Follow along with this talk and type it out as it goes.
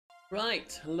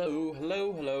Right,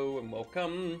 hello, and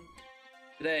welcome.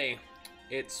 Today,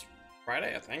 it's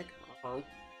Friday, I think,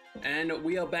 and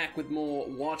we are back with more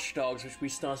Watch Dogs, which we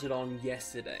started on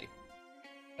yesterday.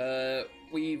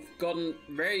 We've gotten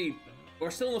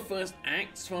we're still in the first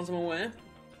act, as far as I'm aware.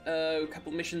 A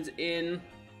couple missions in,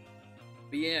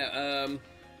 but yeah,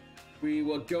 we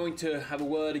were going to have a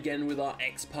word again with our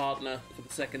ex-partner for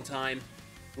the second time.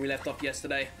 We left off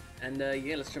yesterday, and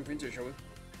yeah, let's jump into it, shall we?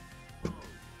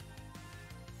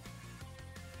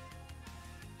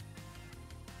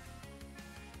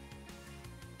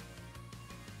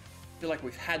 I feel like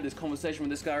we've had this conversation with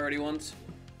this guy already once.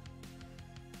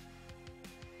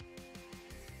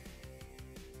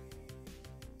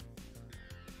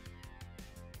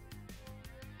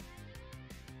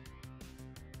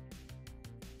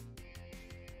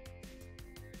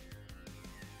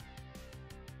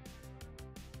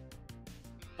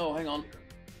 Oh, hang on.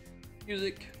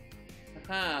 Music.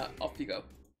 Aha, off you go.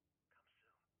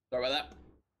 Sorry about that.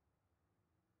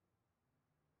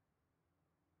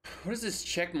 What is this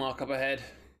check mark up ahead?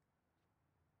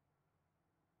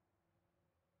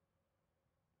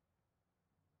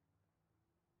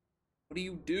 What do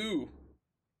you do?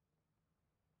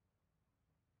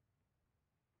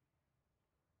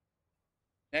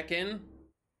 Check in?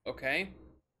 Okay.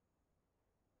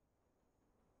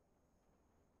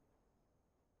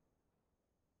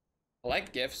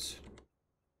 Collect gifts.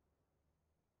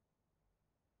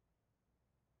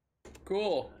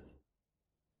 Cool.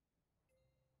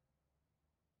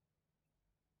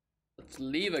 Let's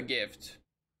leave a gift.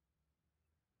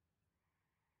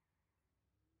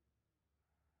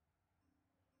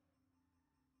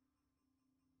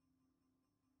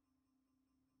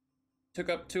 Took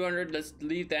up 200, let's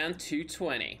leave down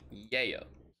 220. Yeah.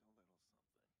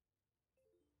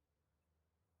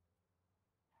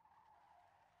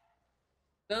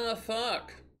 The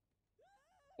fuck?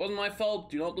 Wasn't my fault,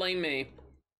 do not blame me.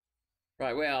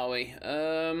 Right, where are we?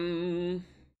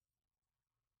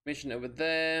 Mission over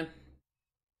there.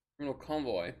 Criminal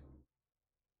convoy.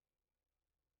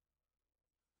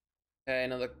 Okay,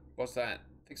 another, what's that?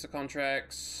 Fix the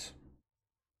contracts.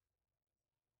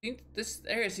 I think this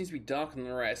area seems to be darker than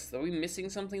the rest. Are we missing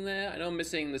something there? I know I'm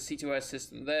missing the C2S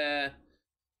system there.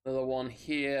 Another one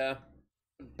here.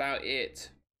 About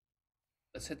it.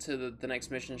 Let's head to the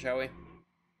next mission, shall we?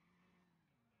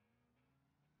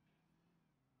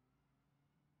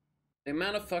 The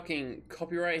amount of fucking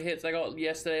copyright hits I got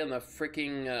yesterday on the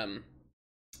freaking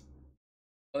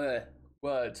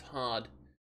words hard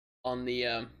on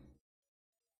the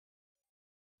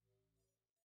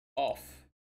off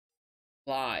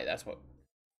fly. That's what.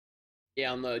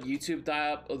 Yeah, on the YouTube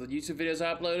dial or the YouTube videos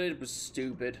I uploaded was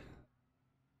stupid.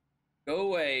 Go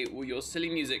away with your silly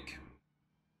music.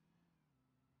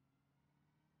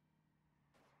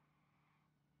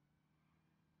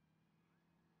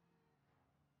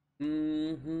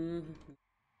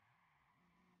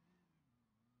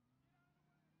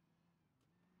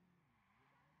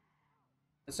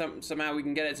 Somehow we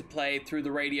can get it to play through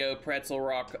the radio pretzel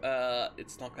rock.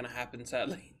 It's not gonna happen,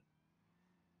 sadly.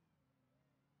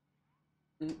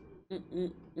 Okay,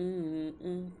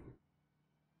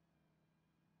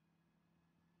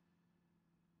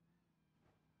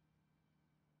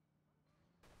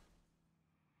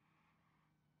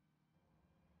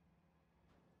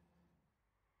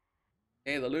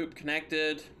 the loop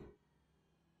connected.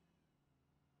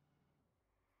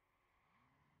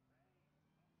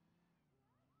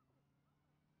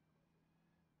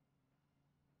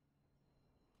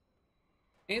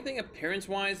 Anything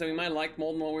appearance-wise that we might like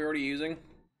more than what we're already using?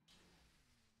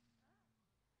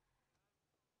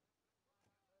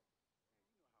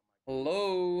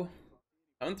 Hello?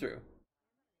 Coming through.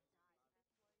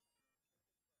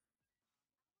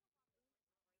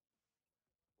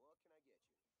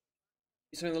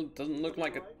 Something that doesn't look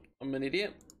like I'm an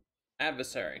idiot.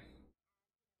 Adversary.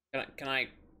 Can I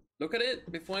look at it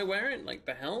before I wear it? Like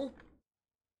the hell?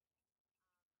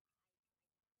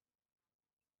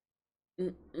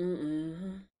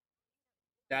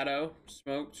 Shadow,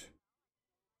 smoked,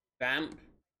 vamp.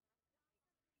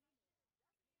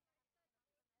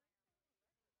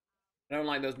 I don't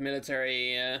like those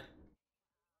military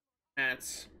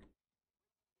hats.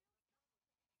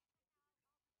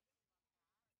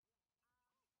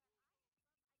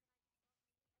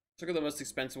 Let's look at the most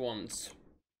expensive ones.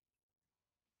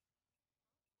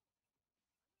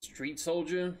 Street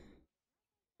soldier,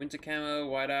 winter camo,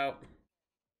 whiteout.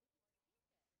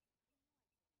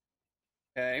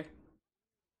 Okay.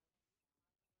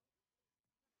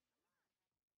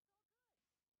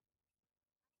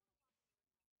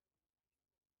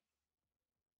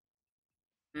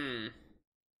 Hmm.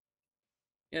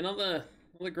 Yeah, not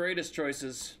the greatest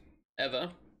choices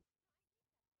ever.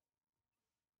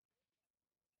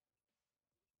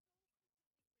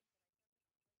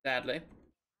 Sadly.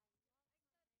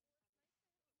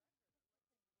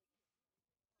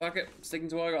 Fuck it, sticking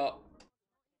to what I got.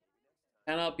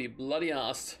 Cannot be bloody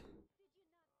arsed.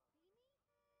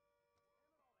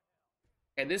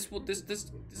 Okay, this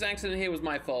accident here was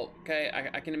my fault. Okay,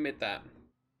 I can admit that.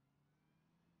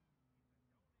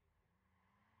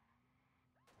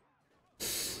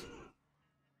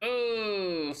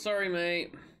 Oh, sorry,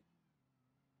 mate.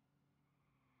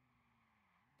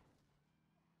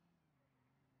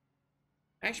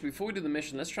 Actually, before we do the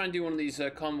mission, let's try and do one of these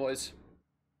convoys.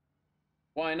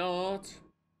 Why not?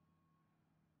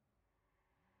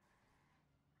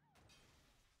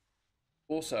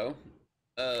 Also,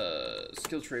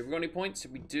 skill tree. Have we got any points?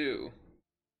 We do.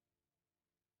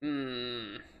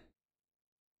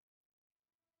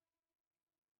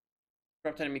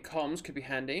 Dropped enemy comms could be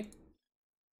handy.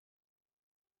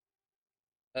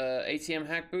 ATM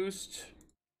hack boost.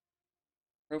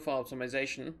 Profile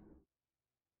optimization.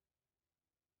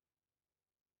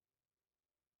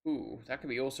 Ooh, that could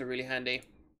be also really handy.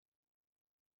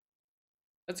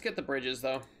 Let's get the bridges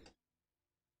though.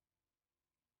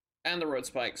 And the road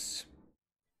spikes.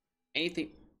 Anything.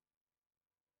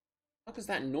 What is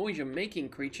that noise you're making,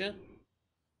 creature?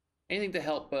 Anything to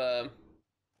help with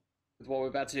what we're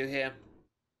about to do here.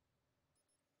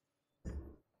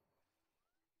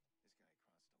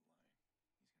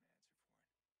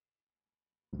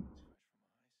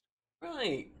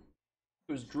 Right.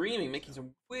 He was dreaming, making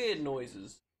some weird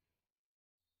noises.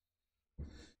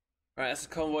 Alright, that's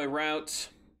the convoy route.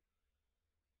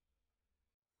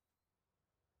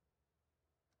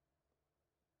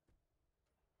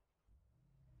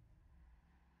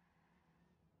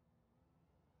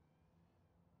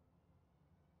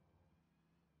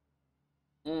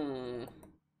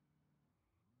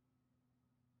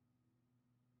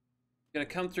 Gonna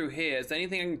come through here. Is there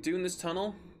anything I can do in this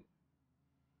tunnel?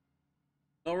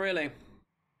 Not really.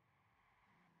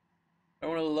 I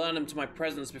want to learn him to my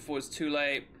presence before it's too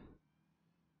late.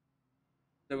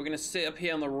 So we're gonna sit up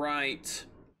here on the right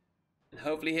and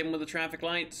hopefully hit him with the traffic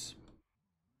lights.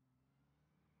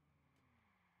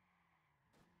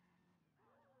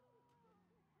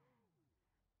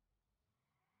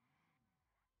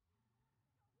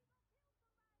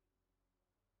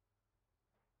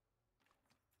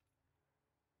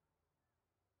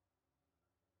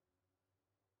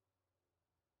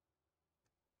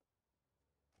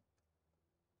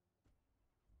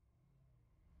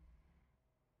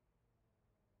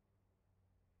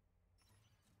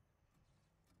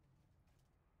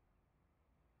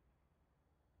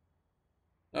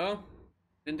 Oh,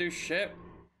 didn't do shit.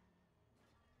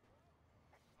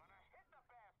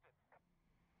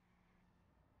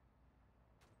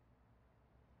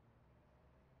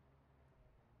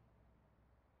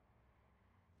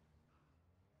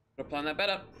 Gotta plan that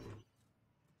better.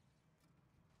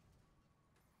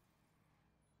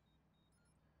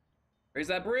 Raise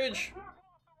that bridge.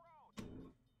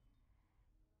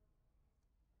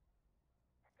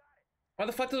 Why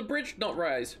the fuck did the bridge not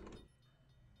rise?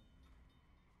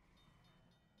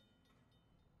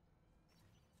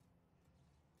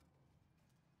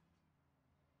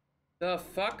 The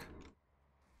fuck?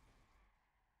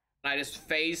 I just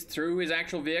phased through his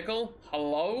actual vehicle?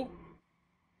 Hello?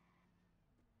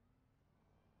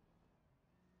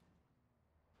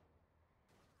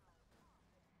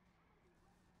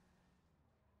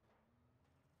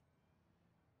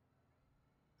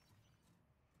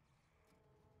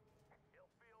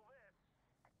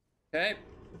 Okay.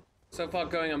 So far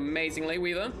going amazingly,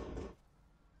 Weaver.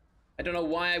 I don't know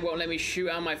why it won't let me shoot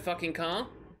out my fucking car.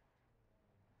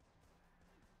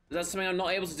 Is that something I'm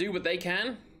not able to do, but they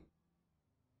can?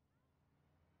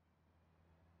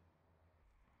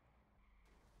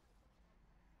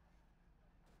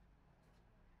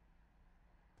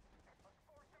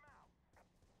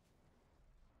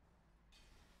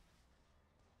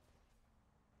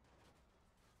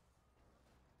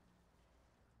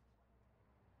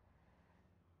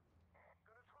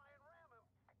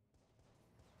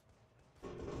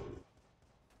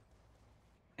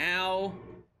 Ow.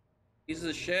 Pieces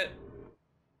of shit.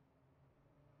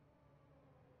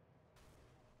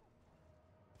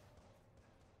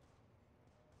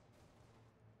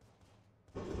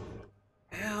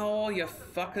 Ow, you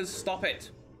fuckers, stop it.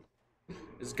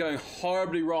 This is going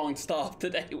horribly wrong to start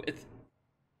today with.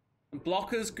 And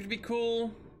blockers could be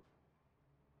cool.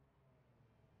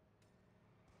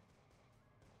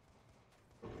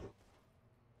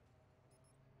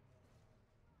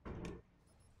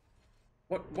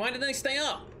 What? Why did they stay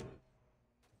up?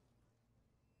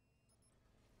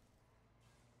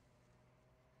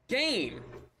 Game!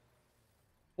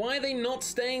 Why are they not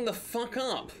staying the fuck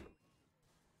up?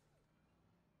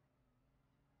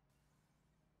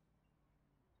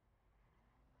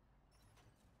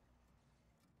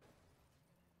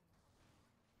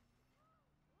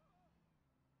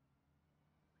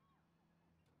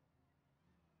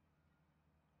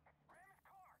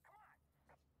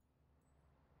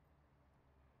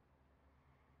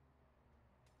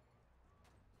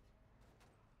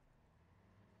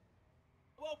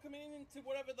 Welcoming into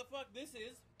whatever the fuck this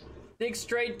is. Dig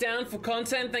straight down for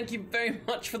content. Thank you very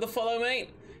much for the follow, mate.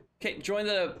 Okay, joined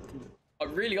at a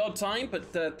really odd time,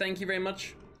 but thank you very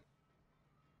much.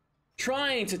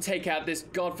 Trying to take out this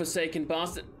godforsaken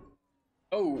bastard.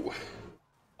 Oh.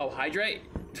 Oh, hydrate.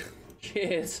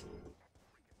 Cheers.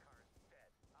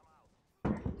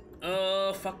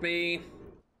 Oh, fuck me.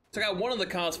 Took out one of the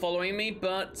cars following me,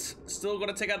 but still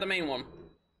gotta take out the main one.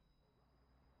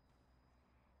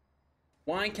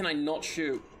 Why can I not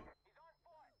shoot?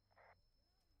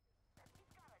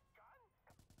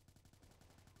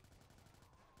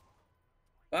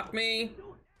 Fuck me.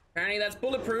 Apparently that's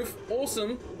bulletproof.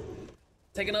 Awesome.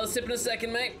 Take another sip in a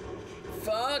second, mate.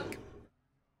 Fuck.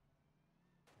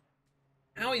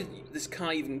 How is this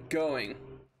car even going?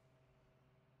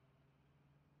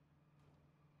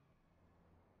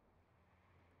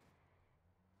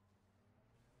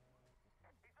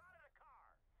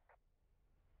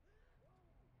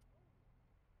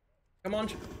 Come on.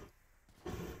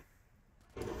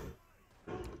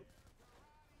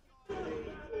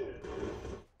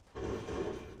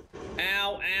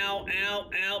 Ow, ow, ow,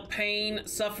 ow, pain,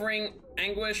 suffering,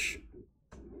 anguish.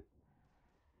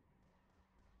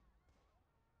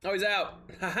 Oh, he's out.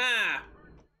 Haha.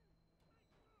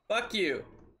 Fuck you.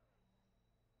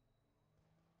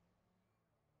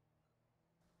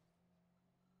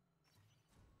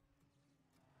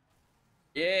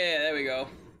 Yeah, there we go.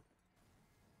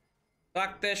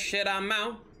 Fuck this shit, I'm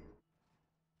out.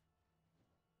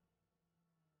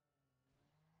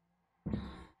 Are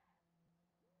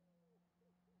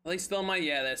they still my,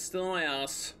 yeah, they're still my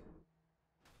ass.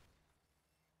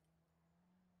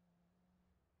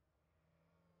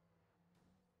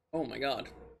 Oh my god.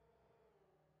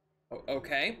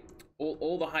 Okay.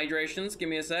 All the hydrations, give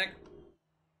me a sec.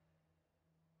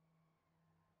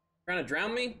 Trying to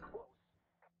drown me?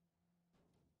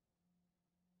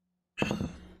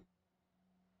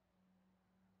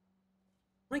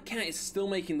 My cat is still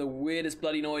making the weirdest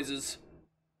bloody noises.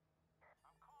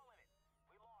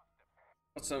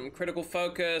 Got some critical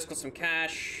focus, got some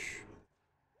cash.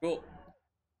 Cool.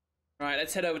 Alright,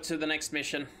 let's head over to the next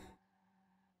mission.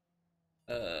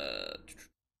 Where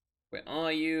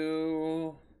are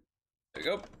you? There we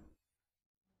go.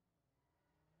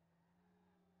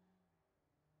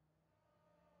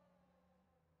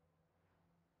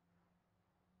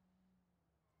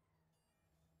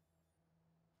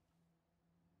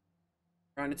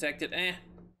 Trying to detect it. Eh.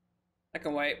 I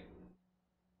can wait.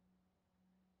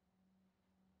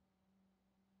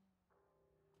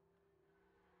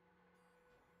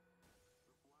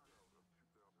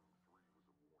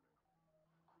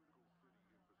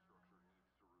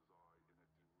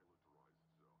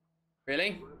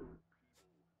 Really?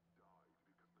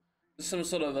 Some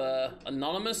sort of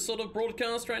anonymous sort of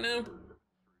broadcast right now?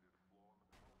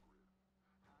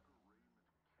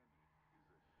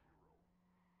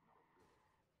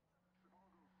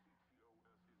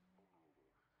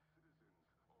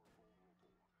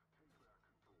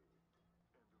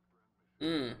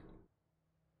 Hmm.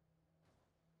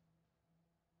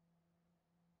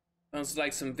 Sounds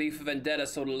like some V for Vendetta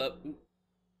sort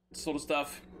of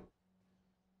stuff.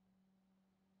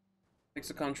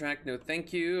 Fix a contract, no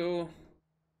thank you.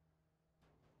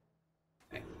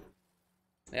 Okay.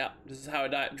 Yeah, this is how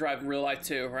I drive in real life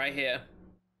too, right here.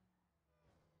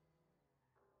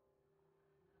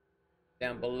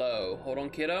 Down below. Hold on,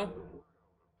 kiddo.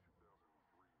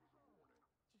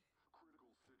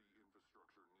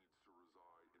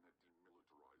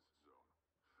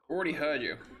 Already heard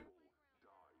you.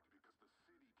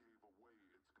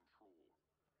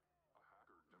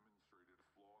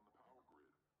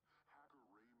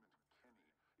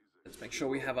 Let's make sure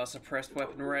we have our suppressed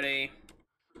weapon ready.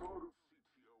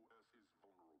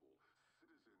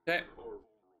 Okay.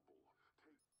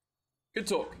 Good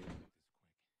talk.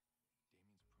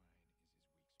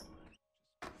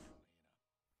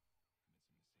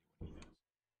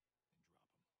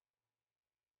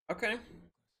 Okay.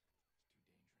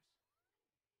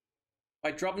 By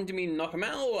drop him, do you mean knock him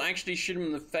out or actually shoot him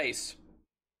in the face?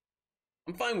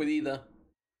 I'm fine with either.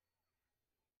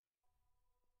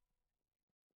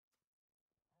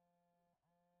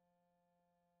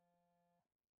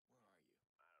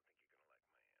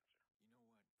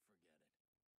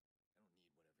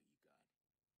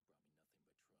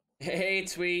 Hey,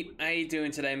 Tweet. How you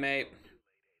doing today, mate?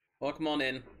 Welcome on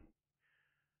in.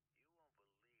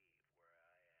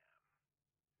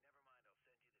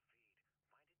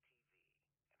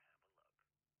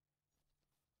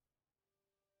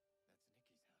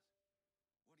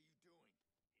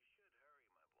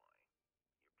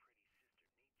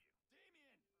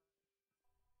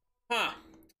 Huh.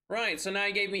 Right, so now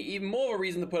you gave me even more of a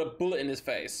reason to put a bullet in his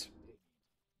face.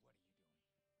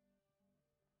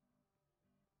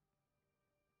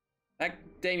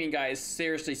 That Damien guy is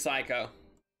seriously psycho.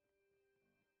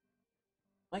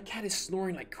 My cat is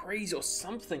snoring like crazy or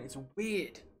something. It's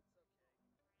weird.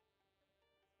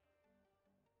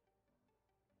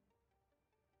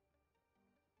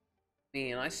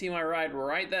 Man, I see my ride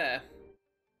right there.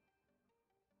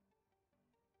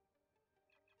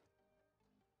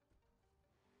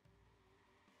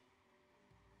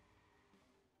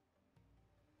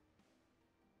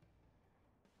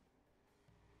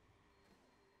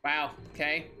 Wow,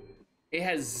 okay. It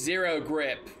has zero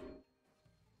grip.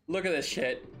 Look at this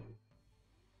shit.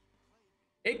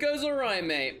 It goes alright,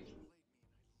 mate.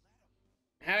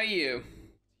 How are you?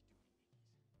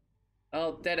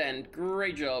 Oh, dead end.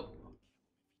 Great job.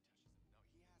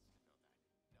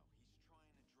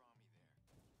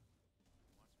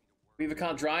 Weaver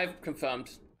can't drive? Confirmed.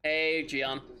 Hey,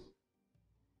 Gian.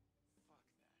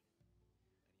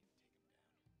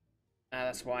 Ah,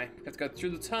 that's why. Let's go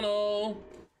through the tunnel.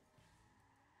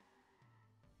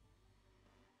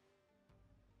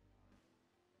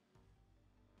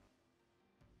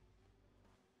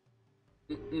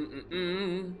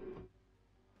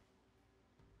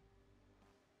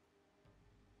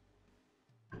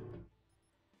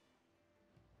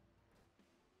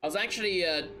 I was actually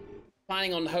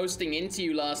planning on hosting into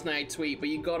you last night, Tweet, but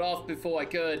you got off before I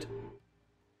could.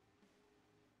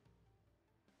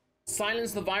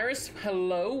 Silence the virus.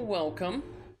 Hello, welcome.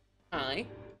 Hi.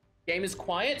 Game is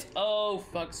quiet? Oh,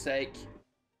 fuck's sake.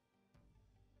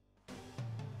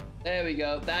 There we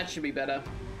go. That should be better.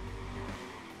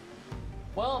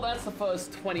 Well, that's the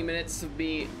first 20 minutes of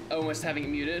me almost having it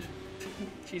muted.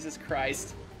 Jesus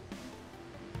Christ.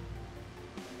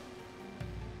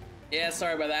 Yeah,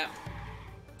 sorry about that.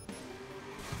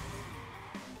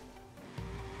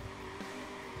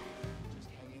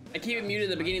 I keep it muted at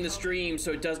the beginning of the stream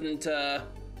so it doesn't, so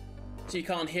you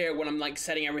can't hear it when I'm like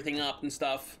setting everything up and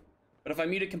stuff. But if I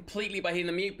mute it completely by hitting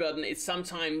the mute button, it's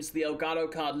sometimes the Elgato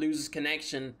card loses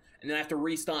connection and then I have to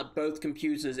restart both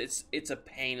computers. It's a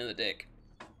pain in the dick.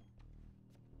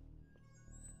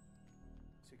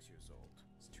 6 years old.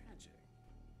 It's tragic.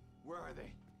 Where are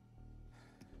they?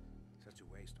 Such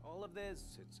a waste. All of this,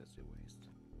 it's such a waste.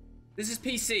 This is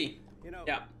PC. You know,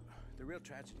 yeah. The real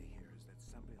tragedy here is that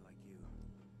somebody like you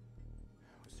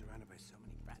was surrounded by so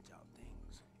many fragile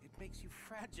things. It makes you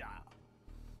fragile.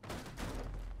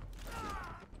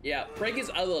 Yeah, break his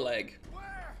other leg.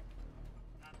 Where?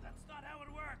 That's not how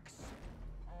it works.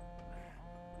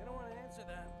 You don't want to answer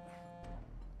that.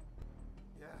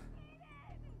 Yeah.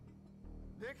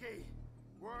 Nikki,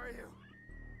 where are you?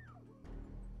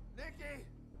 Nikki!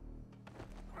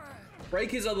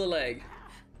 Break his other leg.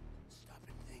 Stop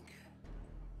and think.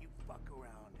 You fuck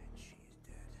around and she is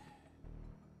dead.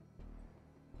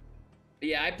 But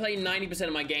yeah, I play 90%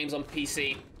 of my games on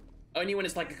PC. Only when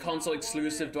it's like a console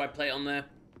exclusive do I play it on there.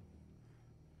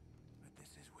 But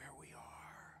this is where we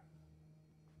are.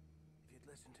 If you'd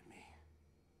listen to me,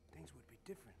 things would be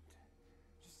different.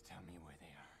 Just tell me where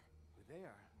they are. Where they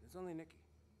are? There's only Nikki.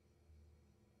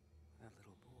 That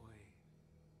little boy.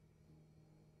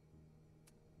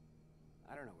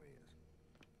 I don't know where he is.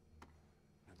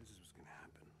 Now this is what's gonna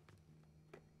happen.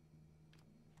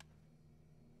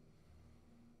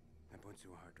 I point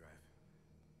to a hard drive.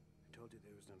 I told you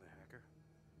there was another hacker.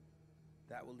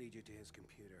 That will lead you to his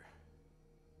computer.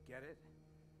 Get it?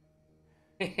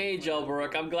 Hey, Joel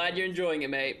Baruch, I'm glad you're enjoying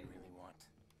it, mate. Really want.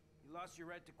 You lost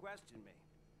your right to question me.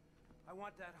 I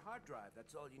want that hard drive.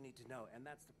 That's all you need to know, and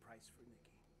that's the price for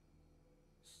Nikki.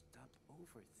 Stop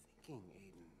overthinking,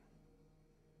 Aiden.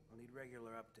 I'll need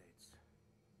regular updates.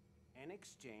 In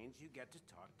exchange, you get to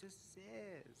talk to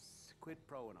Sis. Quid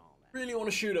pro and all that. Really want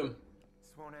to shoot him.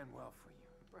 This won't end well for you.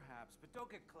 Perhaps, but don't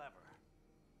get clever.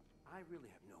 I really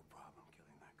have no problem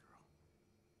killing that girl.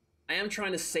 I am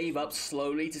trying to save up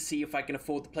slowly to see if I can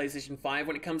afford the PlayStation 5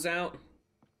 when it comes out.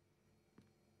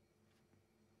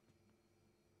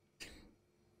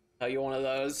 Oh, you're one of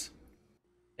those?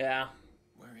 Yeah.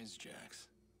 Where is Jax?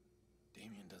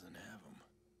 Damien doesn't have him.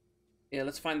 Yeah,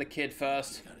 let's find the kid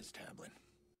first. He's got his tablet.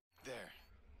 There.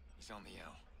 He's on the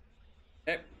L.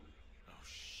 Yep. Oh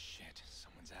shit,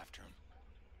 someone's after him.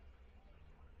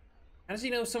 How does he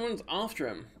know someone's after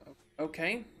him?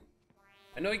 Okay.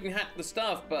 I know you can hack the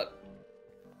stuff, but...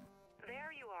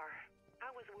 There you are.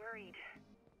 I was worried.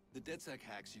 The DedSec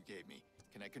hacks you gave me.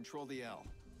 Can I control the L?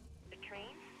 The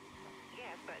train?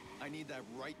 Yes, but I need that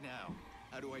right now.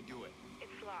 How do I do it?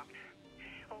 it's locked.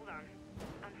 Hold on.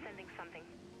 I'm sending something.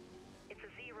 It's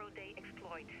a zero-day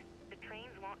exploit. The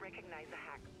trains won't recognize the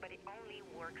hack, but it only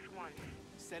works once.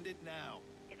 Send it now.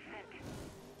 It's sent.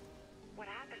 What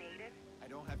happened, Aiden? I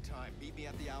don't have time. Meet me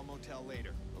at the Al Motel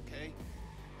later, okay?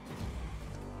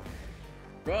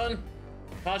 Run!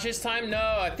 Touch his time?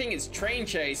 No, I think it's train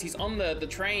chase. He's on the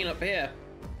train up here.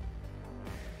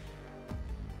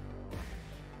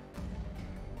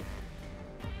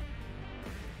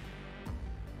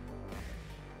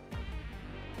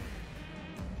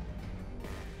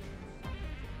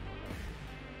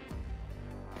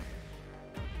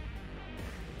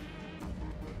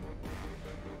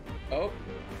 Oh.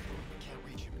 Can't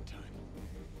reach him in time.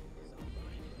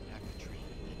 Hack the train.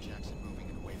 Get Jackson moving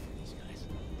and away from these guys.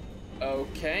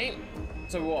 Okay.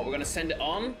 So what, we're gonna send it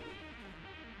on?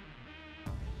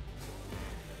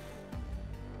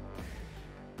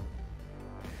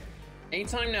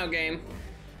 Anytime now, game.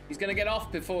 He's gonna get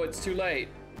off before it's too late.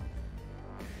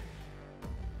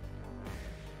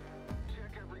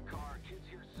 Check every car. Kid's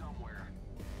here somewhere.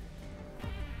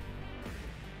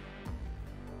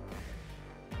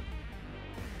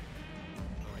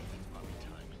 All right, that's Bobby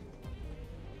time.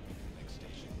 Next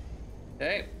station.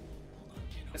 Okay. Hold on,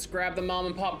 kiddo. Let's grab the mom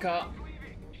and pop car.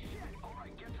 Leaving. Shit. All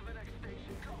right, get to the next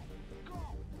station. Go. Go.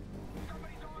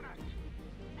 Somebody's on us.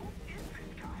 Who is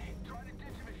this guy? Try to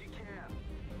ditch him if you can.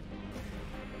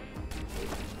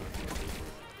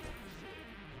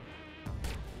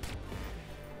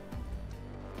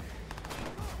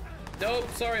 Nope,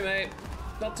 sorry mate.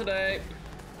 Not today.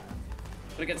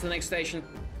 Gotta get to the next station.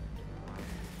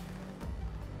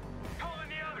 Calling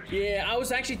the others. Yeah, I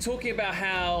was actually talking about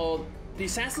how the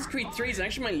Assassin's Creed 3 is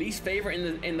actually my least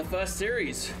favorite in the first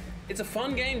series. It's a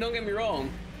fun game, don't get me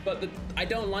wrong, but I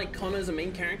don't like Connor as a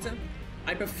main character.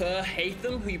 I prefer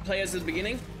Haytham, who you play as at the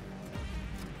beginning.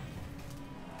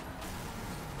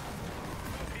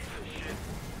 Piece of shit.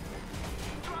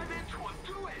 Drive into him.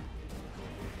 Do it.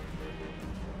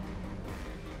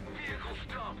 Vehicle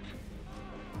stumped.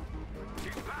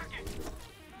 He's backing.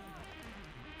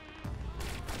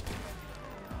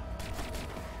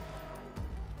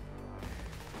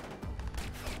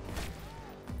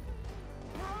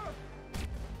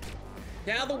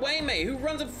 Get out of the way, mate. Who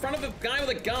runs in front of a guy with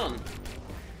a gun?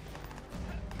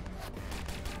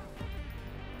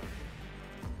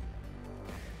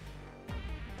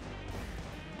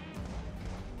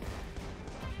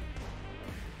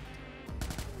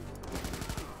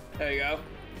 There you go.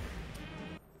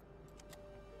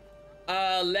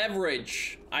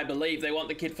 Leverage. I believe they want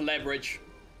the kid for leverage.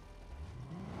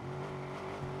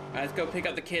 Alright, let's go pick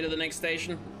up the kid at the next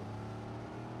station.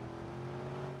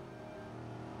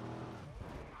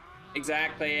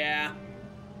 Exactly, yeah.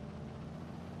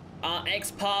 Our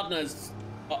ex-partner's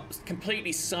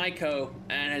completely psycho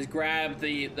and has grabbed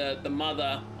the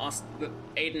mother,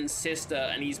 Aiden's sister,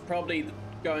 and he's probably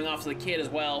going after the kid as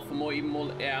well for more, even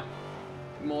more, yeah,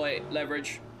 more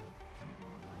leverage.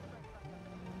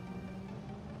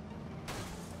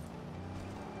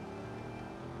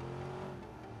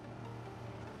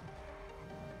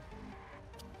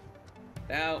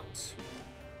 Out.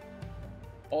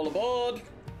 All aboard.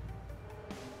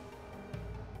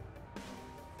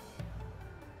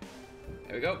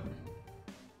 There we go.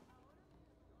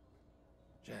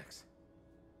 Jax.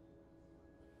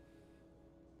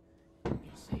 You're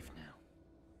safe now.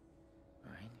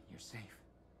 All right, you're safe.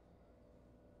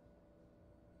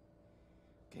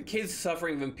 The kid's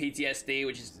suffering from PTSD,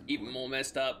 which is even more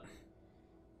messed up.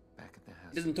 Back at the house.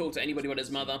 He doesn't talk to anybody but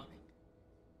his mother.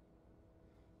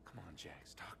 Come on,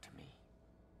 Jax, talk to me.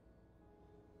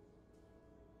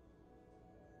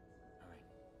 All right.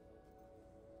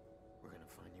 We're gonna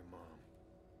find your mom.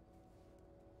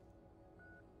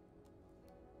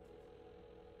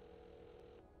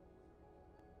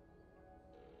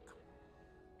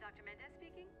 Dr. Mendez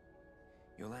speaking?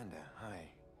 Yolanda, hi.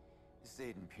 This is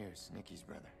Aiden Pierce, Nikki's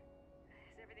brother.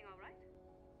 Is everything all right?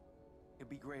 It'd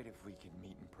be great if we could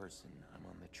meet in person. I'm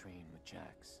on the train with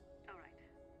Jax. All right.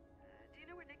 Do you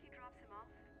know where Nikki drops him off?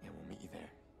 Yeah, we'll meet you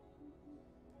there.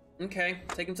 Okay,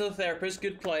 take him to the therapist.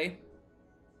 Good play.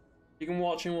 You can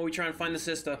watch him while we try and find the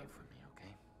sister. Here for me,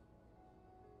 okay?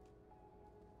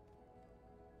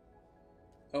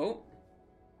 Oh,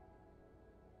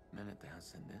 Men at the house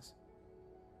said this.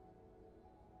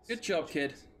 good job,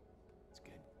 kid. It's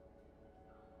good.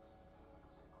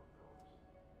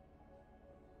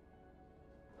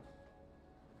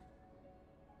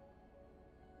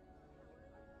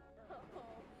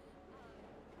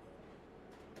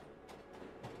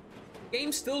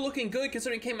 Game's still looking good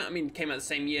considering it came out. I mean, it came out the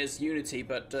same year as Unity,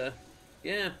 but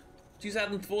yeah,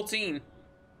 2014.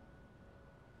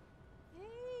 Hey,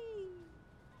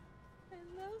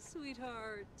 hello,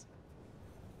 sweetheart.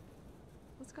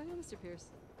 What's going on, Mr. Pierce?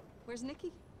 Where's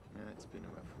Nikki? Yeah, it's been a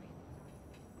rough week.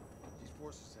 She's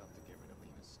forced herself to get rid of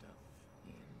Lena's stuff,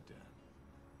 and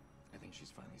I think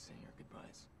she's finally saying her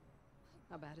goodbyes.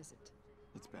 How bad is it?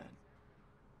 It's bad.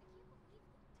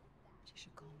 She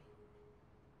should call me.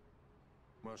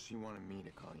 Well, she wanted me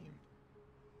to call you.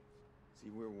 See,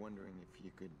 we're wondering if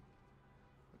you could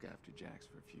look after Jax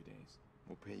for a few days.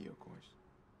 We'll pay you, of course.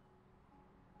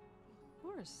 Of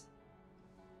course.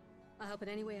 I'll help in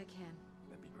any way I can.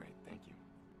 That'd be great, thank you.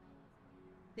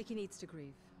 Nikki needs to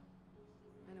grieve.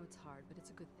 I know it's hard, but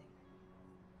it's a good thing.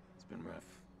 It's been rough.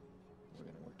 We're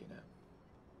gonna work it out.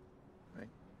 Right?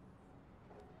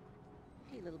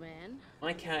 Hey, little man.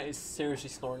 My cat is seriously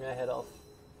snoring her head off.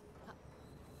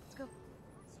 Let's go.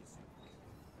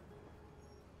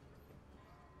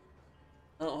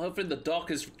 Oh, hopefully the dock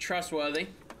is trustworthy.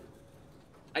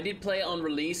 I did play it on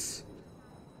release,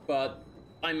 but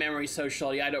my memory's so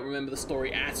shoddy I don't remember the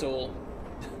story at all.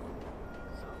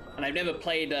 And I've never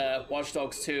played Watch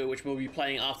Dogs 2, which we'll be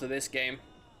playing after this game.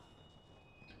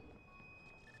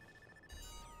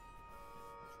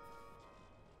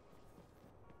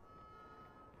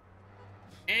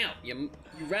 Ow! You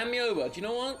ran me over. Do you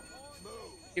know what?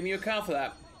 Give me your car for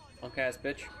that. Okay, ass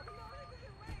bitch.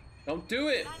 Don't do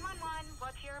it! 911,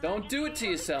 what's your Don't do it emergency?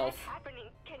 to yourself. What's happening?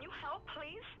 Can you help,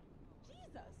 please?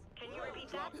 Jesus. Can you repeat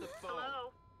that?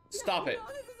 Hello? Stop it.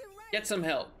 Get some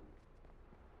help.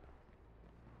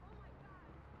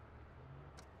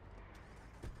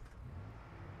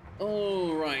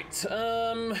 All right.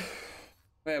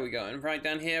 Where are we going? Right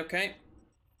down here, okay.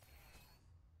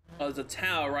 Oh, there's a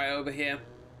tower right over here.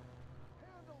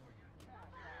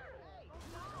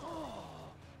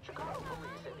 Chicago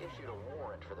police have issued a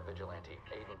warrant for the vigilante,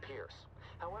 Aiden Pierce.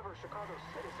 However, Chicago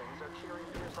citizens are cheering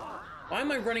Pierce on. Why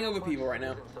am I running over people right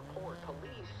now? In support,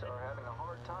 police are having a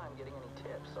hard time getting any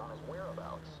tips on his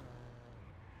whereabouts.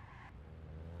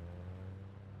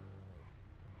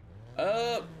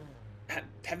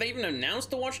 Have they even announced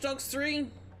the Watch Dogs 3?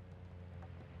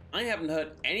 I haven't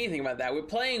heard anything about that. We're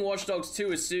playing Watch Dogs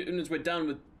 2 as soon as we're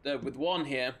done with 1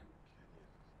 here.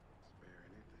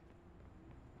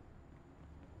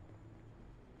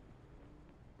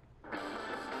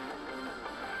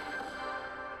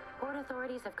 Port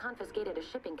authorities have confiscated a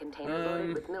shipping container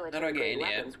loaded with how do I get military-grade in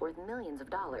here? weapons worth millions of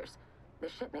dollars. The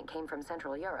shipment came from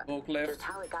Central Europe. Forklift. Just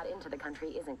how it got into the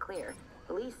country isn't clear.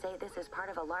 Police say this is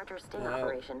part of a larger sting Wow.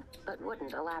 operation, but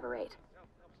wouldn't elaborate.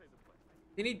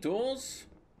 Any doors?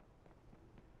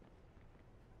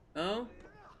 Oh?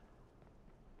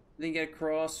 Then get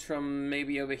across from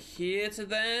maybe over here to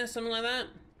there, something like that?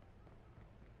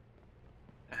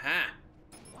 Aha!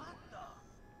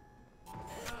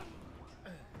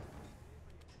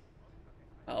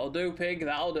 That'll do, pig,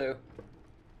 that'll do.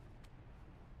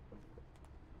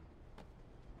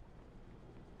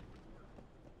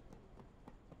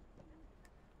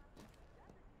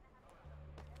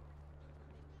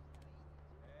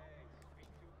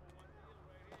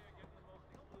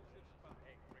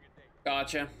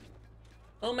 Gotcha.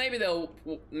 Well, maybe they'll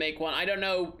make one. I don't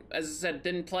know. As I said,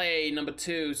 didn't play number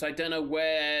 2, so I don't know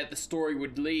where the story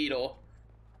would lead or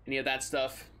any of that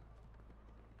stuff.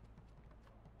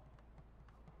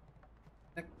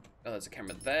 Oh, there's a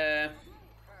camera there.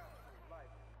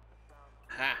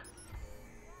 Ha.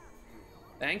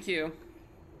 Thank you.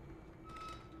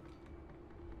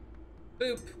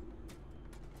 Boop.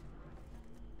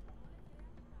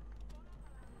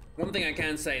 One thing I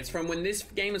can say is from when this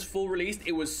game was full released,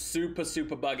 it was super,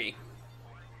 super buggy.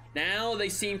 Now they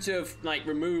seem to have, like,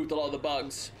 removed a lot of the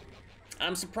bugs.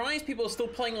 I'm surprised people are still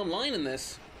playing online in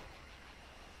this.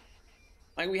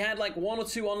 Like, we had, like, 1 or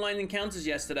 2 online encounters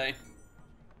yesterday.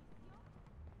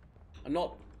 I'm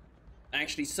not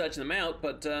actually searching them out,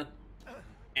 but,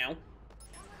 ow.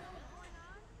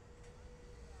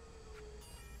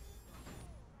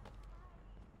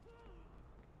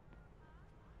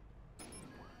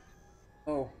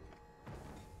 Oh.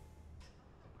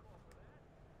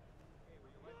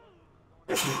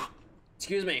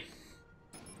 Excuse me.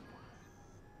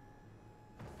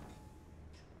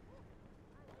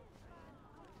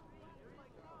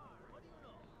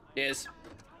 Yes.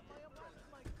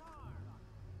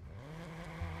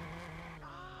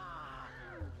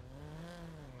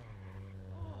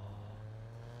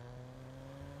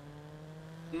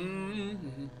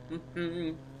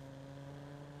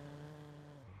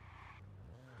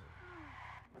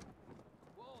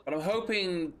 But I'm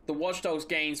hoping the Watch Dogs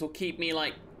games will keep me,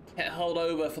 like, held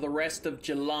over for the rest of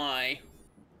July.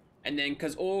 And then,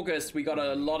 because August, we got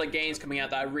a lot of games coming out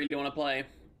that I really want to play.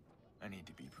 I need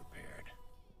to be prepared.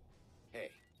 Hey,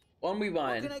 What are we what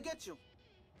buying? can I get you?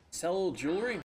 Sell jewelry?